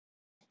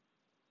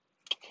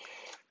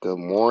Good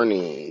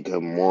morning,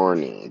 good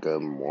morning,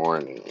 good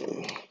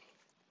morning.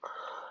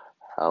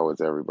 How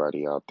is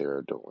everybody out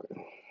there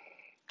doing?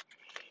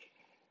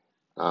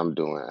 I'm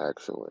doing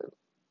excellent.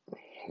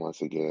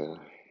 Once again,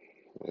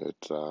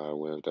 it's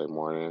Wednesday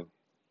morning,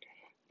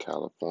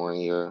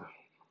 California,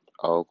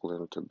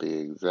 Oakland to be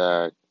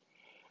exact.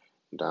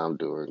 And I'm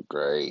doing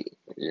great.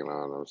 You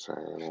know what I'm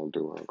saying? I'm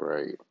doing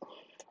great.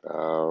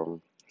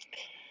 Um,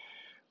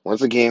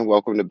 Once again,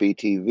 welcome to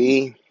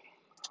BTV.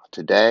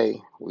 Today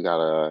we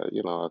got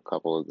a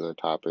couple of good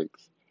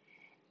topics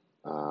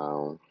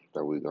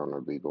that we're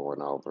gonna be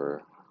going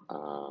over.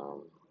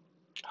 Um,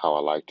 how I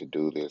like to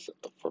do this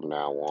from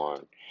now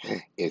on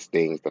is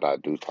things that I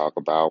do talk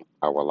about.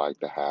 I would like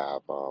to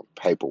have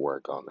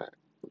paperwork on that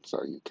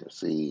so you can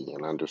see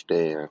and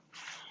understand,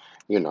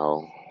 you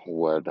know,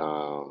 what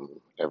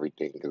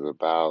everything is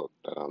about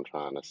that I'm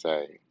trying to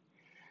say.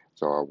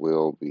 So I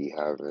will be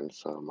having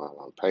some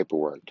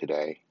paperwork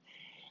today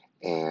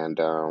and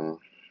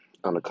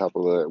on a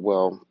couple of,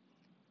 well,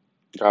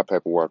 got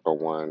paperwork on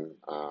one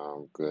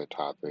good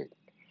topic.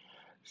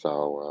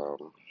 So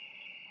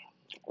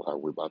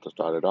we're about to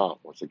start it off.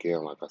 Once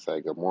again, like I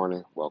say, good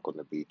morning. Welcome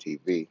to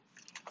BTV.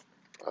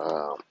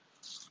 Um,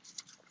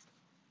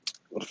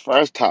 the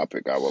first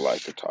topic I would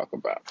like to talk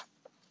about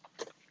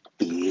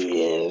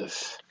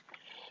is,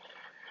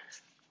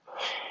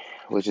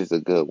 which is a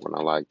good one.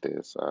 I like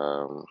this.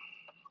 A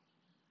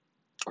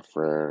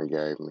friend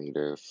gave me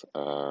this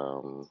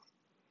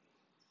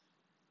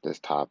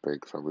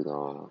topic, so we're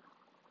gonna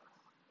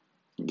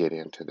get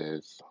into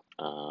this.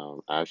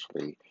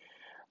 Actually,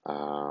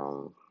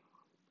 um,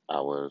 I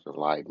was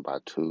enlightened by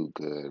two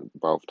good.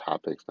 Both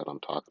topics that I'm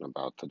talking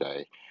about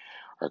today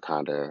are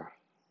kind of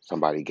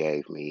somebody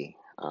gave me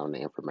the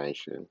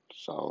information.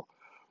 So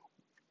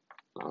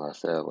like I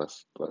said,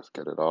 let's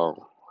get it on.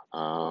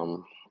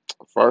 Um,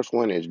 First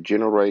one is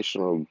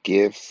generational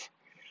gifts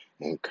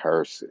and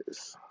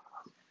curses.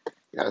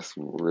 That's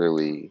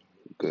really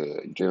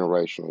good.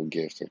 Generational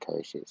gifts and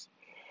curses.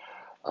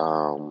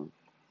 Um,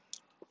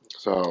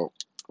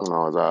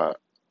 as I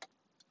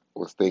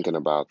was thinking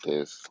about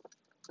this,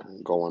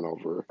 going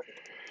over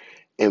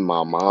in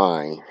my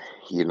mind,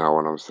 you know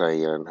what I'm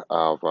saying,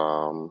 of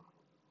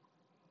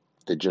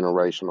the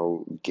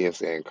generational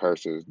gifts and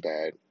curses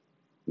that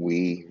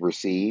we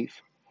receive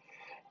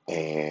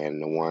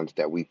and the ones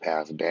that we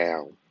pass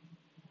down.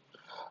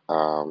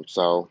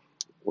 So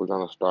we're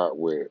gonna start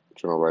with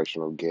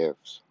generational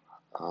gifts.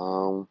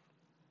 Um,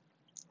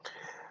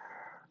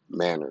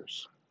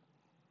 Manners.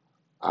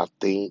 I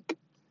think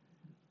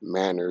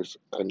manners,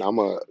 and I'm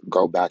gonna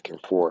go back and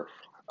forth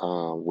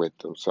with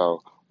them.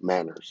 So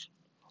manners,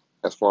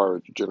 as far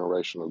as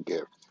generational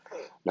gift.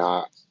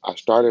 Now, I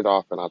started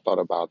off and I thought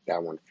about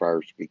that one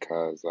first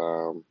because,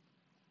 I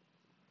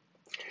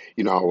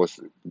was.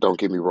 Don't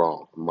get me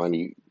wrong,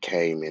 money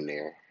came in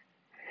there.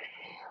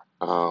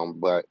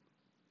 But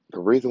the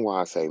reason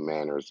why I say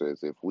manners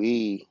is if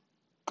we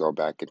go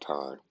back in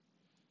time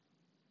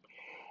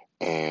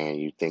and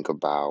you think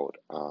about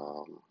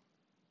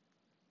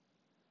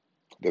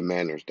the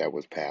manners that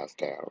was passed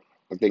down.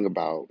 I think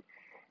about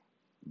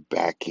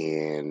back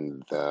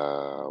in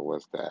the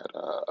what's that?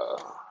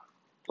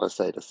 Let's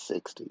say the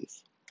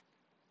 '60s.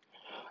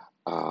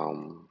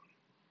 Um,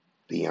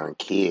 the young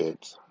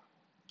kids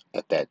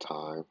at that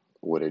time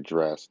would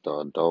address the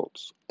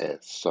adults as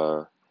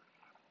sir,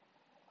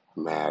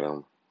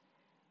 madam.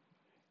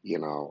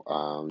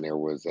 There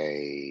was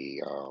a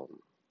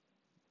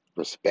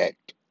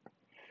respect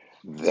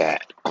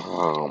that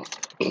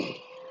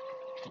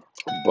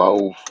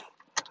both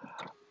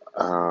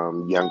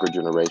younger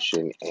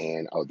generation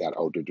and that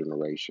older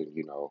generation,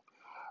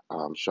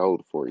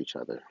 showed for each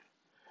other.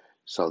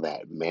 So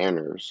that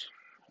manners,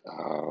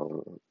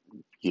 um,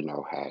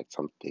 had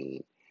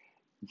something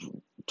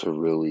to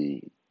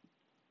really.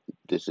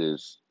 This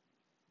is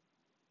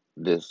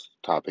this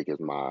topic is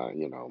my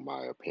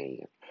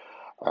opinion.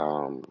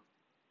 Um,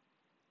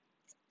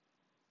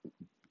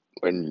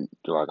 and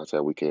like I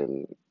said, we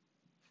can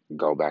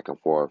go back and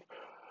forth.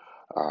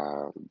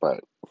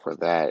 But for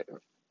that,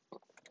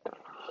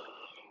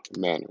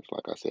 manners,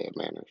 like I said,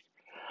 manners.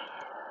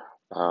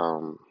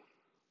 Um,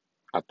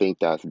 I think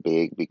that's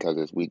big because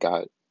as we're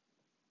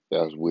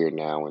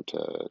now into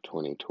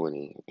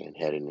 2020 and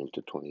heading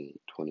into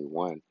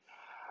 2021,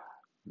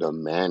 the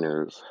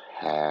manners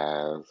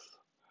has,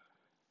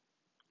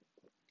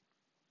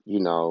 you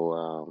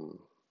know,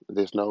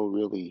 there's no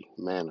really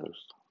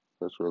manners.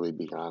 Let's really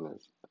be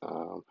honest.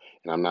 And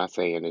I'm not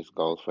saying this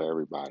goes for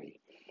everybody,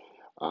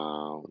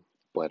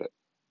 but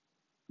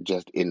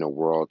just in the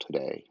world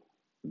today,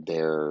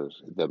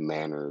 there's the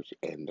manners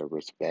and the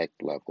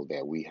respect level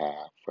that we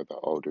have for the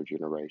older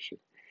generation.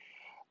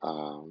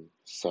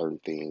 Certain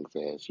things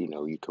as you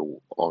can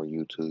on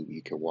YouTube,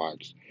 you can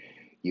watch,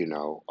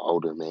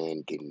 older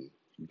men getting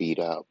beat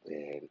up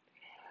and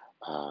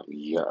a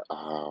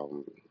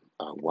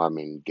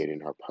woman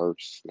getting her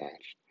purse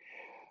snatched.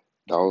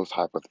 Those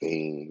type of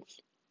things,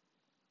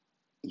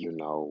 you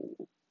know,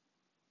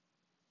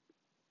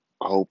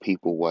 old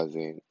people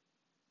wasn't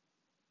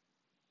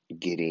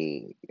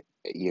getting.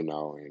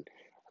 And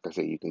like I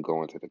said, you can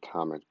go into the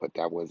comments, but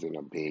that wasn't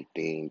a big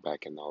thing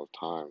back in those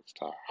times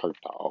to hurt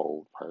the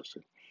old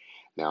person.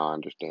 Now I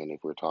understand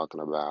if we're talking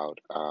about,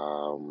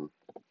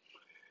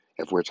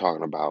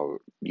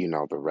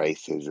 the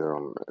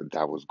racism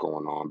that was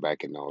going on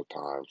back in those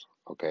times,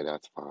 okay,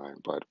 that's fine.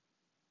 But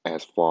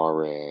as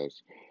far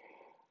as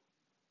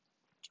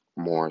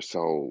more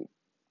so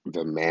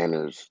the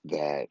manners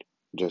that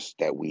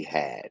we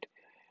had,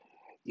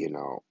 you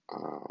know,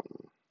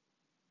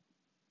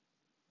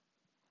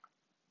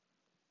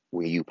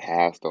 when you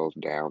pass those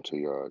down to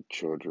your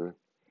children,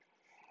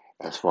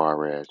 as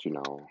far as,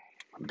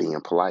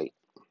 being polite.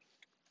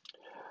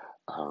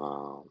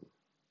 Um,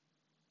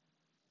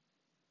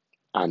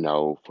 I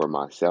know for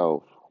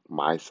myself,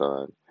 my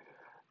son,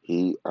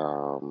 he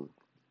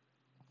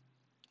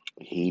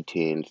he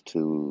tends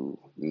to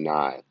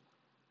not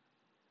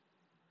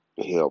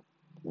he'll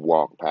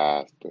walk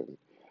past and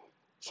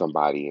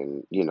somebody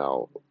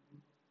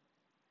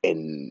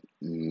and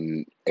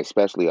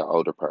especially an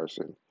older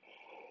person.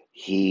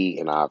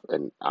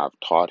 I've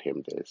taught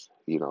him this.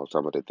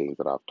 Some of the things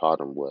that I've taught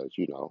him was,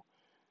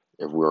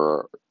 if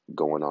we're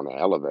going on an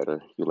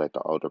elevator, you let the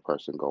older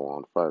person go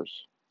on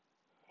first.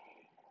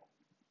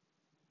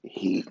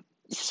 He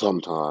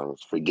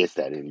sometimes forgets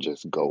that and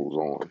just goes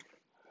on.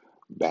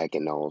 Back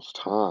in those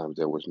times,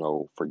 there was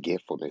no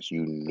forgetfulness.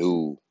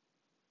 You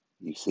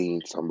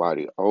seen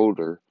somebody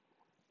older,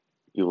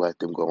 you let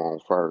them go on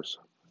first.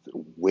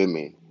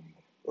 Women,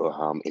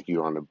 if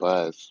you're on the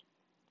bus,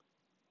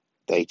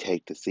 they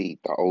take the seat.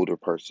 The older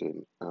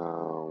person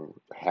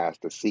has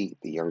the seat.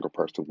 The younger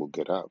person will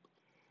get up.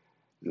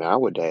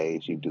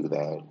 Nowadays, you do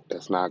that.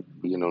 That's not,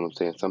 you know what I'm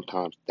saying?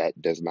 Sometimes that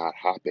does not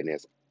happen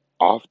as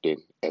often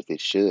as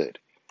it should,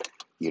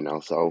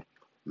 So,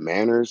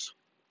 manners,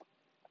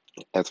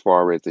 as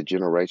far as a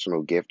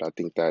generational gift, I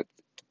think that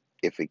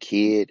if a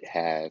kid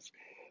has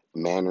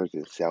manners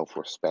and self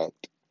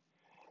respect,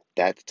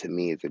 that to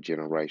me is a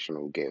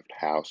generational gift.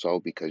 How so?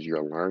 Because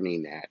you're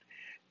learning that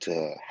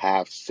to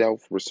have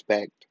self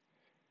respect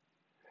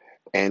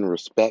and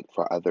respect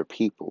for other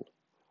people,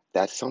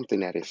 that's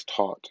something that is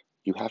taught.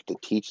 You have to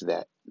teach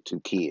that to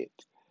kids,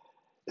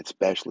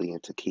 especially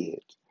into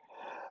kids.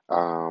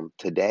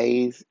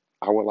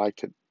 I would like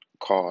to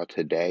call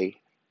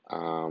today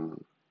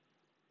um,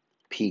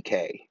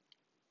 PK.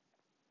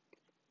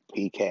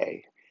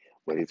 PK.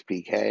 What is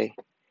PK?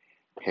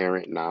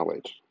 Parent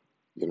knowledge.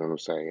 You know what I'm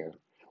saying?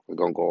 We're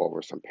going to go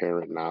over some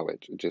parent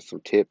knowledge, just some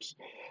tips,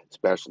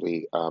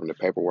 especially the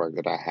paperwork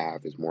that I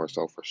have is more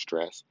so for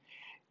stress.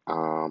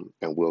 And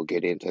we'll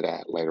get into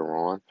that later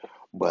on.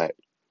 But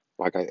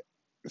like I,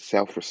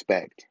 self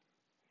respect.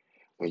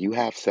 When you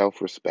have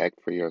self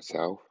respect for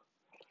yourself,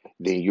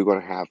 then you're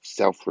going to have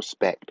self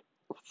respect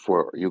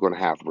you're going to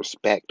have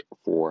respect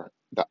for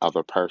the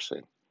other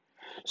person.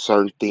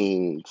 Certain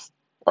things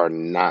are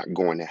not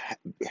going to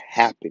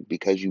happen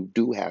because you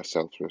do have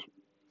self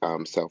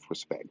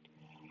respect.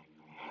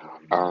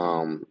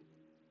 Um,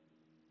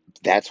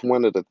 that's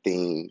one of the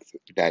things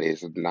that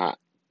is not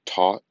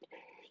taught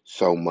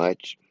so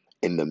much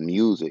in the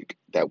music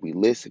that we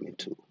listening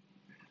to.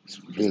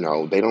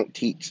 They don't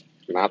teach,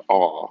 not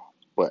all,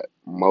 but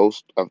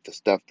most of the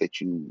stuff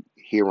that you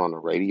hear on the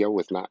radio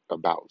is not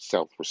about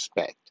self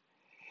respect.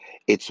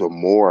 It's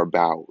more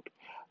about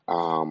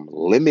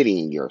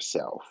limiting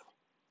yourself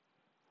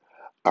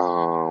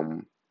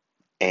um,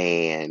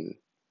 and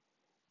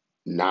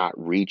not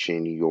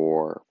reaching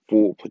your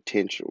full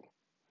potential.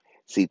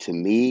 See, to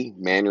me,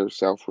 manners,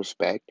 self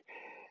respect,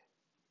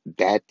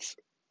 that's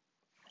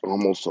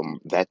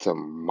that's a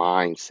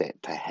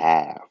mindset to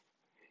have.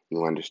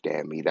 You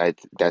understand me?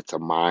 That's a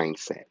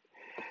mindset.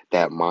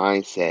 That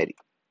mindset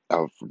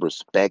of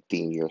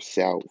respecting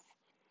yourself.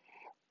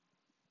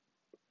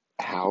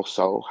 How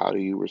so? How do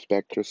you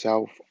respect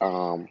yourself?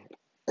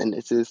 And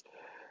this is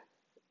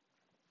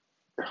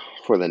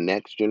for the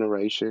next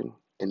generation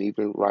and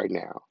even right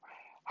now.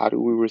 How do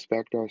we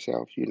respect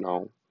ourselves? You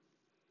don't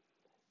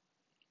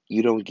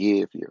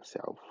give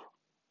yourself.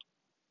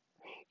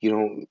 You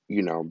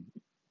don't,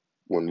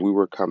 when we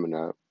were coming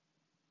up,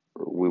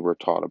 we were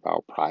taught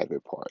about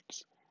private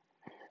parts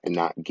and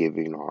not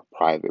giving our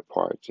private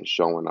parts and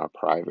showing our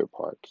private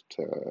parts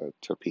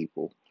to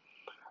people.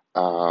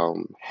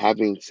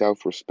 Having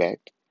self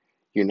respect,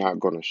 you're not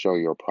going to show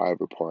your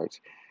private parts.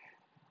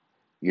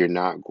 You're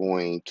not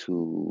going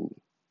to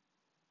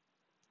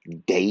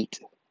date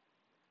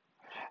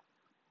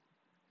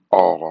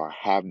or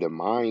have the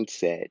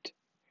mindset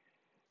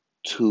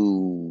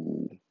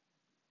to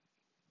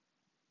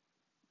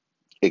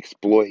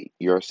exploit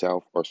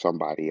yourself or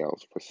somebody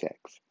else for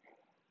sex.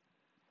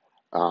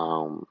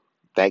 Um,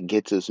 that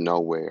gets us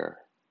nowhere.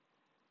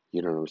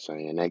 You know what I'm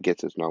saying? That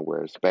gets us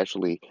nowhere.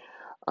 Especially,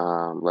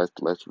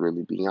 let's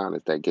really be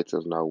honest. That gets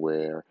us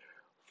nowhere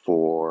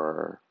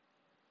for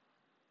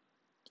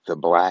the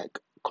black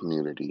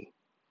community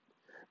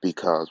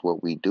because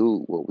what we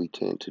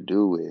tend to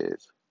do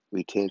is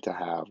we tend to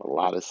have a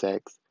lot of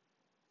sex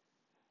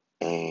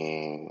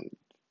and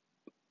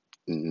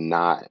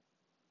not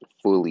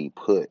fully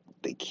put.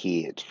 the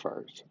kids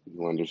first.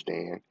 You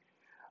understand?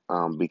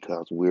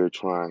 Because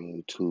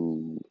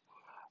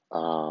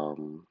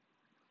um,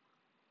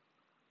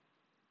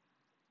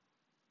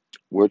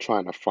 we're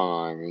trying to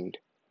find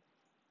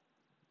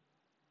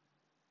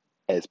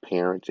as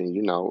parents, and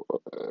you know,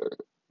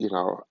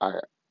 I,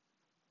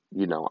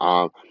 you know,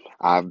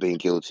 I've been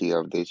guilty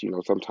of this.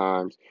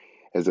 Sometimes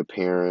as a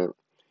parent,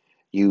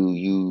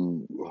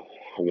 you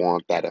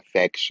want that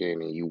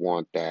affection, and you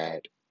want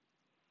that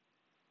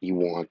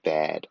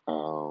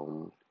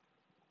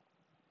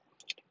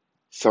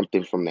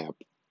something from that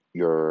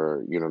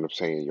you know what I'm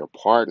saying, your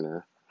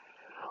partner.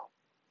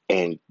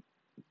 And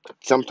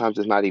sometimes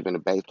it's not even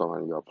based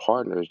on your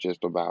partner, it's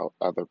just about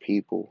other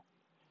people.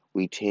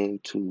 We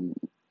tend to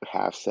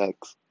have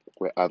sex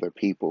with other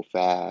people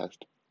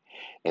fast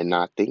and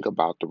not think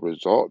about the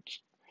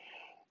results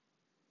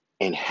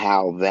and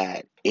how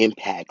that's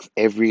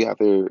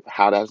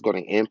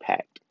going to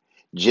impact.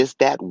 Just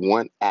that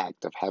one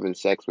act of having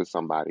sex with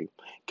somebody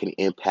can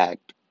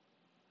impact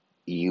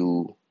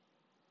you,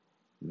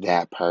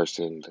 that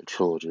person, the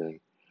children,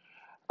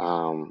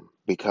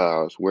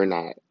 because we're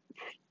not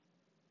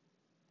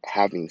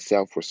having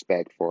self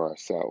respect for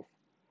ourselves.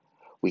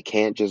 We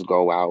can't just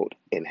go out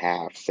and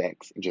have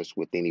sex just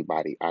with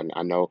anybody.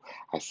 I know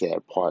I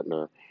said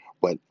partner,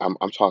 but I'm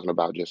talking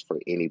about just for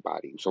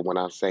anybody. So when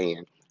I'm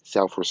saying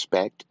self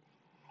respect,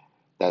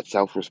 that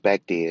self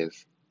respect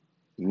is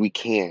we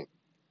can't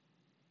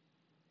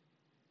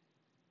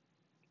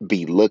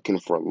be looking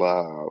for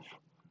love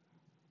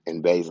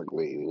and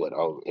basically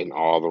in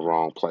all the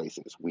wrong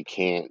places. We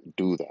can't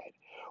do that.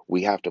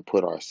 We have to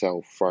put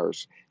ourselves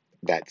first.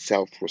 That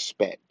self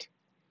respect.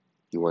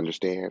 You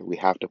understand? We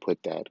have to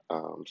put that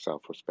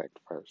self respect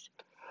first.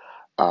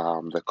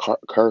 The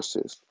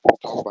curses.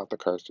 Let's talk about the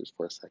curses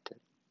for a second.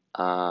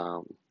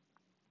 Um,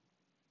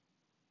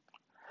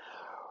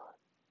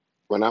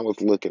 when I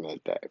was looking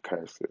at that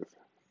curses,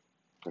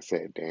 I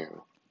said,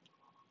 "Damn,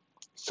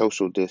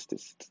 social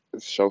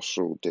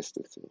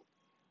distancing.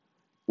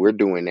 We're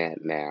doing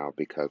that now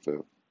because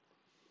of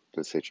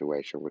the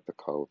situation with the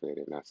COVID,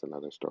 and that's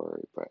another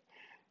story. But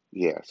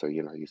yeah, so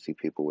you see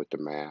people with the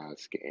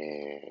mask,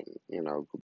 and